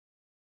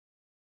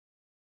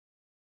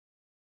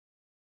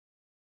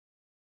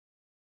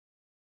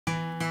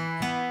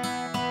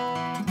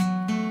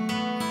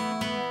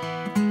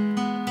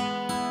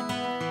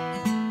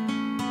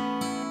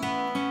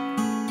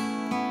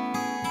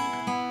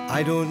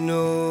I don't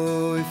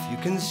know if you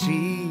can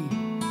see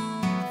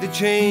the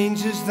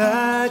changes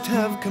that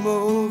have come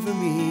over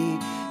me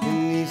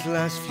in these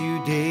last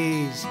few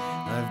days.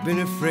 I've been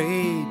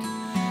afraid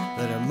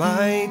that I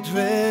might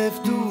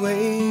drift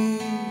away,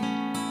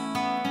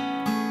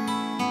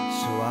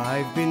 so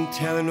I've been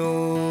telling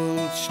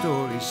old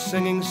stories,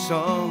 singing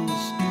songs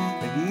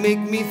that make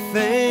me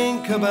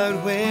think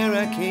about where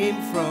I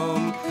came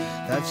from.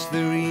 That's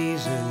the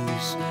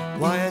reasons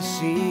why I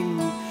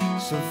seem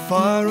so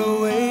far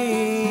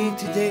away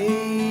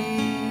today.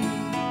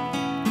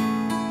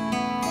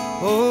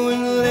 Oh,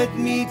 and let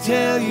me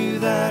tell you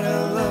that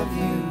I love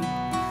you,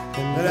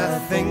 and that I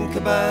think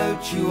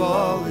about you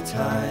all the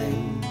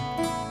time.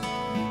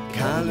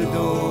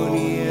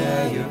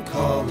 Caledonia, you're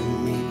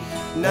calling me,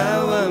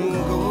 now I'm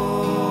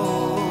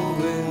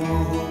going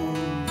home.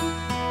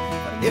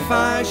 If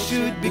I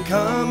should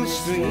become a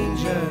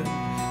stranger,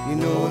 you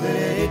know that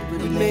it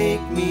would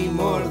make me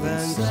more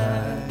than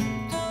sad.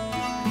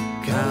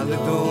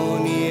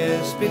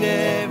 Caledonia's been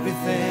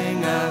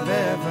everything I've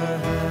ever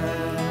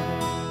had.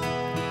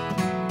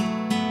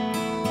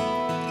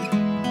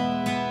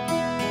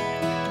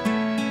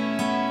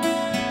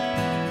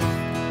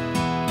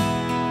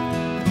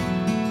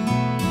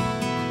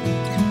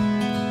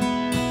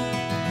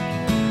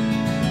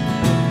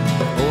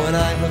 And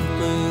I have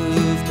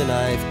moved and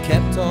I've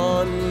kept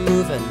on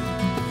moving,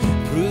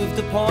 proved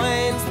the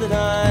points that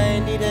I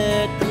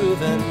needed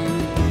proving,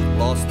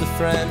 lost the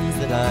friends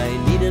that I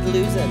needed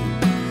losing,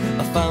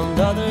 I found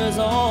others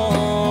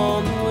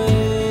on the way.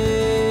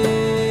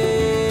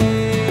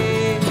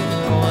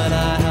 When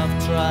I have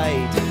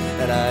tried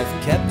and I've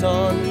kept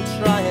on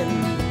trying,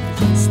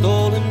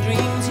 stolen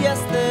dreams, yes,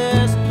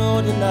 there's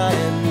no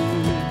denying,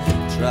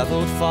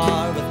 travelled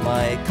far with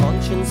my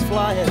conscience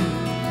flying,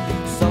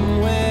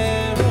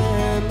 somewhere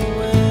in the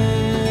wind.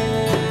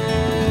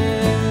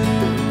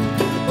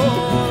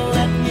 Oh,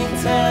 let me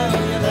tell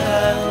you that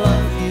I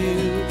love you,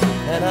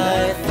 and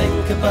I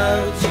think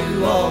about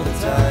you all the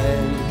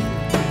time.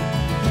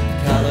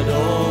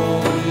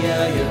 Caledonia,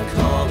 you're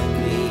calling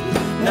me,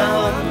 now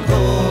I'm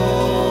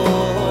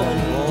going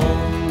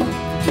home.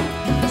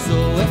 So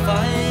if I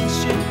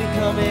should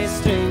become a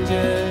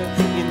stranger,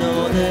 you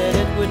know that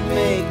it would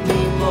make me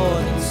more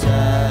than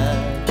sad.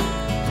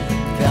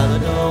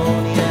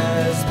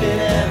 Caledonia's been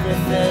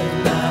everything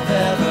I've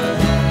ever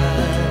had.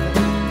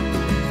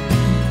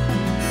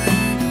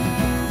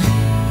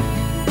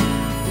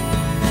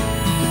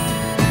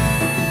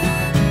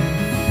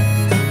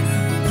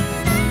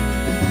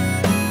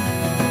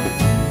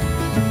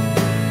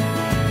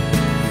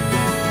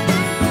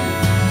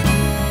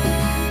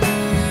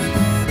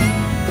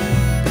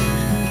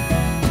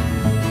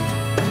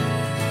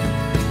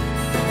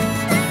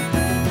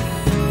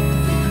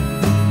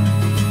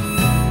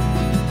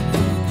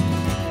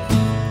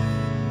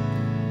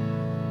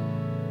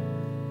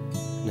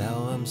 Now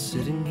I'm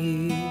sitting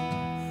here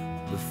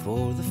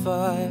before the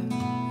fire,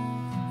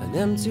 an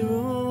empty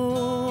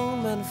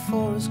room and a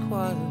forest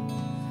choir.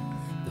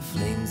 The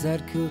flames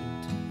that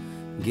couldn't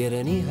get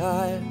any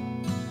higher,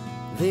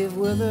 they've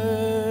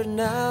withered,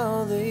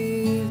 now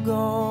they've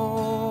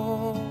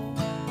gone.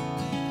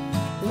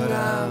 But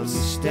I'm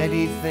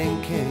steady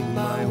thinking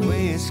my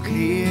way is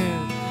clear,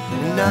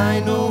 and I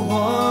know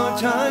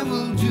what I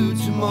will do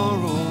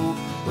tomorrow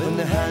when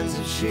the hands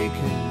have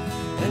shaken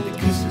and the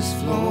kisses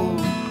flow.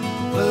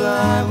 Well,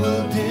 I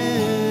will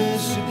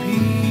disappear.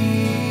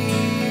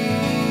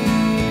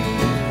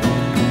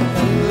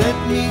 And let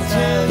me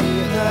tell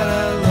you that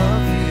I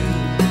love you,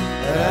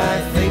 that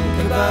I think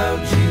about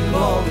you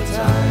all the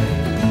time.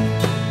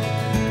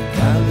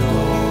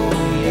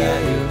 Caledonia,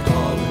 you're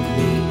calling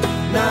me,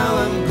 now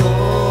I'm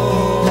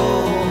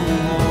going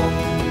home.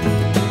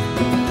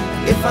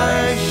 If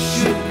I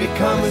should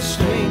become a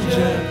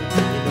stranger,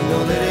 you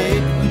know that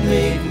it would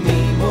make me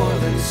more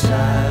than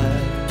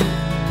sad.